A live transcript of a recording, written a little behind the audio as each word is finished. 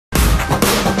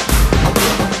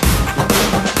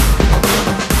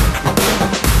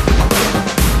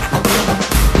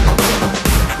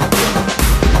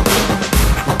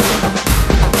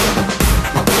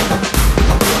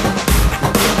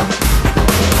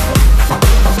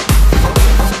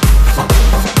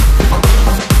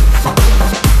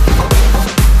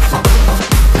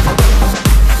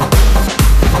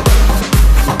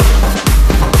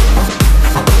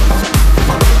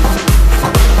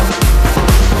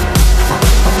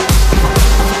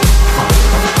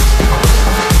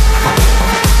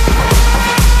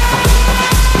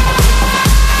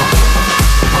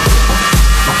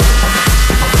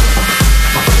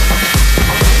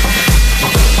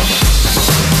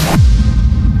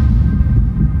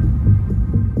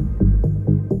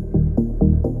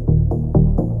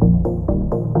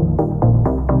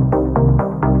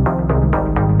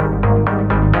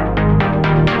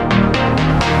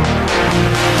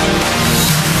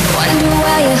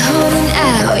you holding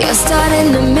out? You're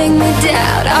starting to make me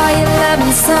doubt. Are you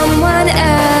loving someone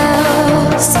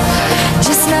else?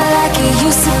 Just not like it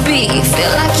used to be.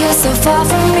 Feel like you're so far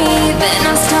from me. Then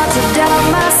I start to doubt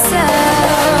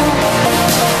myself.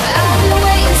 I've been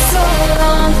waiting so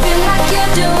long. Feel like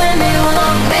you're doing me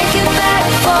wrong. Make it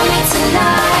better for me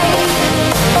tonight.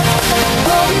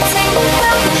 Hold me, take me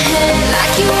by the hand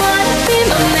like you wanna be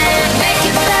my man. Make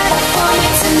it better for me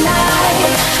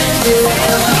tonight. Do it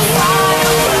for me.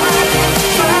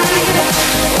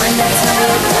 When I tell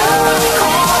you don't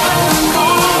call me,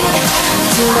 do it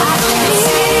for me.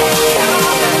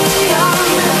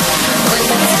 When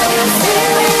I tell you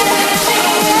feel it, when I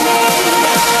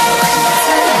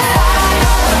tell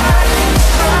you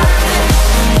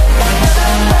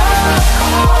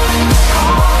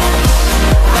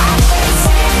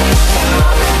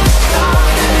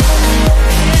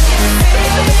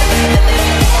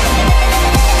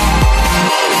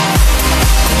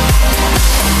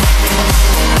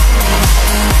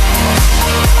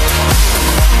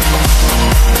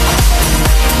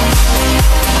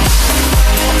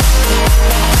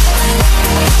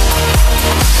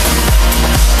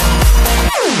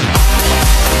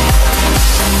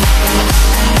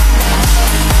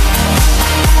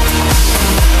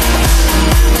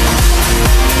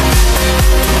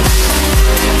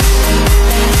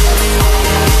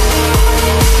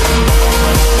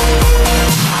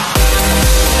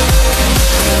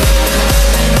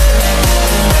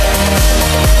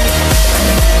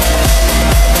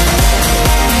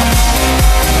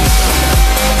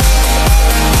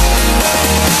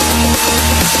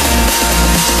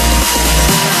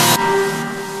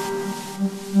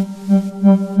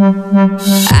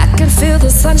I can feel the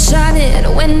sun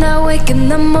shining when I wake in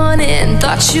the morning.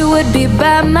 Thought you would be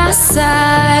by my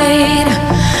side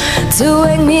to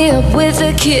wake me up with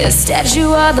a kiss. Instead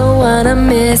you are the one I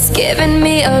miss, giving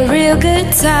me a real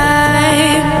good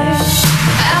time.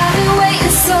 I've been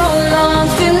waiting so long.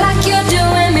 Feel like you're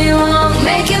doing me wrong.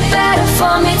 Make it better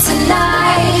for me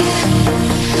tonight.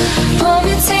 Hold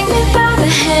me, take me by the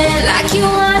hand like you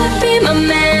wanna be my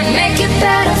man. Make it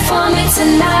better for me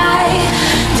tonight.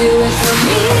 Do it for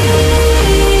me.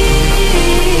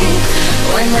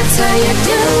 When I tell you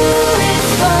do it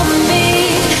for me,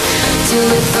 do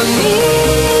it for me.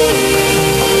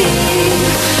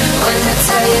 When I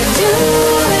tell you do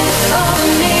it for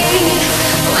me,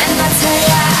 when I tell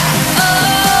you oh,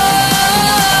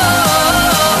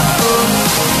 oh, oh,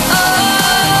 oh,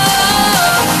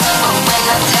 when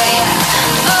I tell you